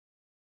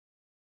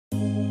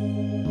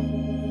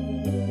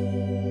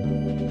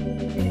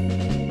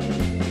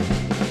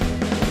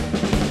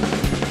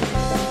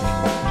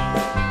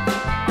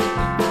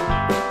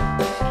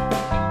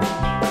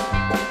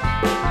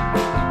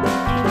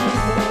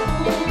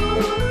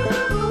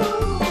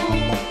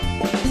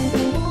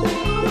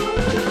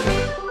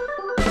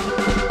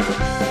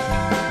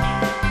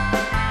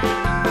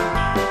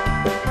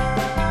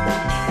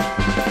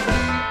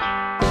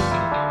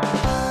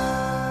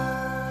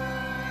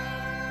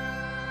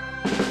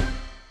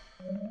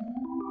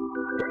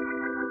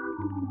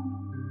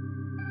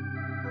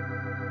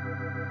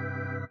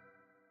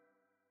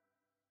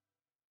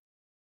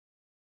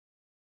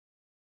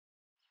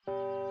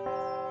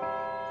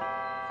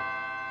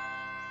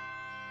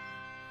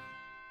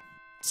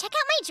check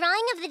out my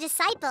drawing of the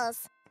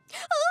disciples.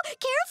 Oh,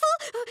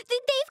 careful!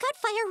 They've got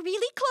fire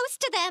really close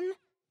to them.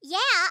 Yeah,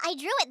 I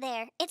drew it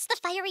there. It's the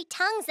fiery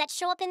tongues that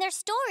show up in their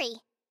story.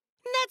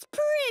 That's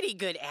pretty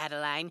good,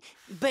 Adeline.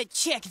 But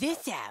check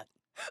this out.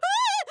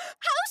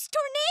 House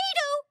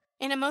tornado!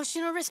 An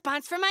emotional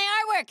response for my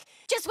artwork.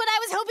 Just what I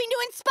was hoping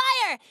to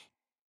inspire.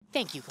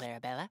 Thank you,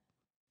 Clarabella.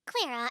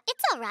 Clara,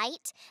 it's all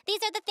right.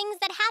 These are the things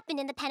that happened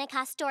in the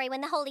Pentecost story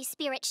when the Holy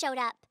Spirit showed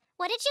up.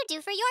 What did you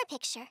do for your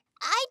picture?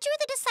 I drew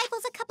the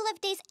disciples a couple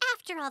of days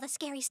after all the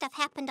scary stuff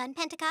happened on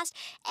Pentecost,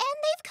 and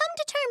they've come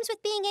to terms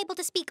with being able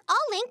to speak all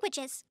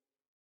languages.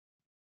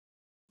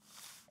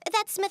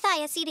 That's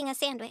Matthias eating a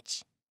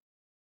sandwich.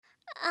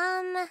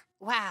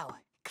 Wow.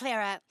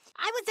 Clara,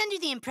 I was under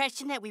the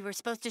impression that we were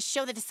supposed to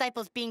show the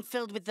disciples being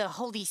filled with the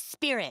Holy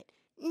Spirit,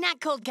 not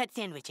cold-cut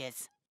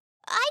sandwiches.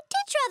 I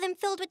did draw them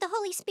filled with the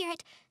Holy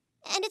Spirit,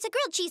 and it's a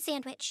grilled cheese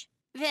sandwich.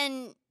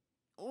 Then,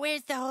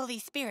 where's the Holy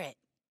Spirit?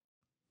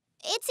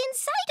 It's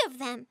inside of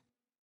them.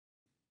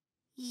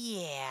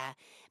 Yeah,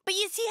 but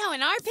you see how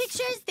in our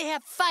pictures they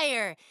have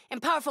fire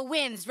and powerful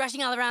winds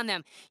rushing all around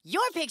them.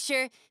 Your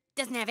picture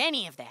doesn't have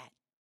any of that.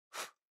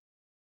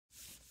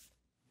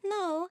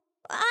 No,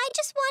 I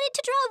just wanted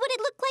to draw what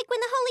it looked like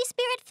when the Holy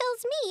Spirit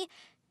fills me,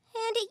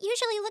 and it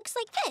usually looks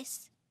like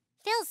this.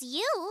 Fills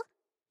you?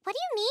 What do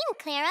you mean,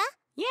 Clara?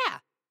 Yeah,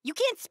 you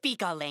can't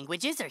speak all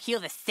languages or heal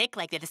the sick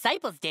like the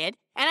disciples did,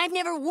 and I've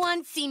never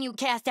once seen you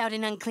cast out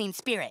an unclean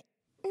spirit.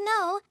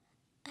 No,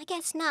 I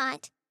guess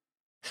not.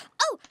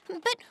 Oh,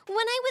 but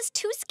when I was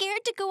too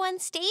scared to go on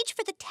stage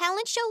for the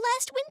talent show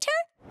last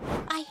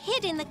winter, I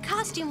hid in the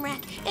costume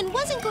rack and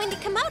wasn't going to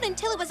come out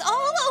until it was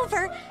all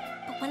over.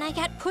 But when I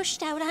got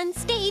pushed out on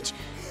stage,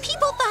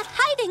 people thought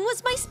hiding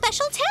was my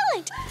special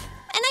talent.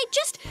 And I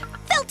just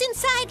felt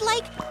inside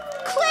like,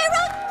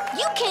 Clara,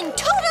 you can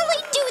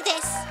totally do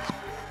this.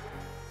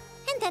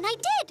 And then I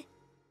did.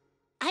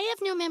 I have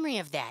no memory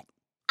of that.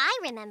 I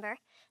remember.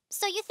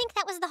 So you think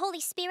that was the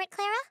Holy Spirit,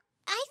 Clara?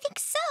 I think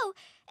so.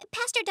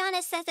 Pastor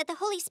Donna says that the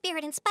Holy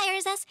Spirit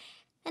inspires us,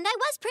 and I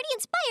was pretty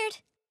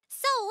inspired.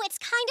 So it's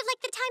kind of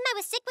like the time I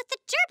was sick with the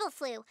gerbil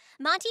flu.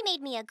 Monty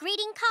made me a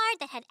greeting card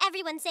that had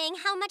everyone saying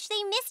how much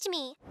they missed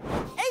me.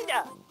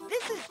 Ada,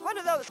 this is one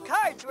of those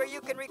cards where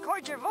you can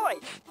record your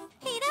voice.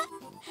 Ada,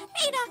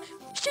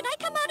 should I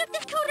come out of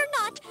this coat or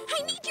not?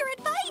 I need your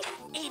advice.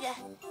 Ada,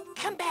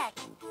 come back.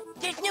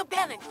 There's no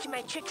balance to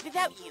my tricks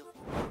without you.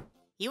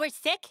 You were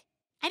sick?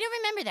 I don't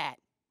remember that.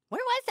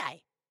 Where was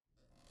I?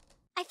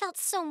 I felt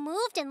so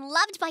moved and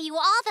loved by you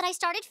all that I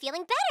started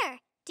feeling better.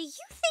 Do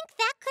you think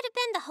that could have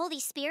been the Holy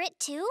Spirit,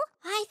 too?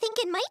 I think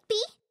it might be.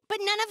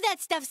 But none of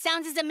that stuff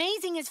sounds as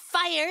amazing as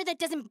fire that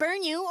doesn't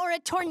burn you or a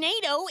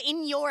tornado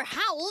in your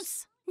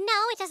house.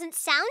 No, it doesn't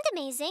sound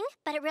amazing,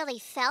 but it really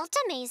felt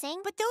amazing.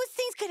 But those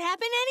things could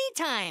happen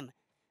anytime.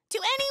 To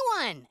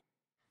anyone.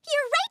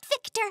 You're right,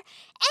 Victor.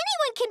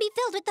 Anyone can be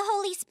filled with the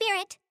Holy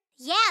Spirit.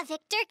 Yeah,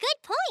 Victor,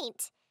 good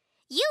point.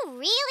 You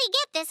really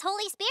get this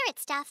Holy Spirit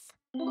stuff.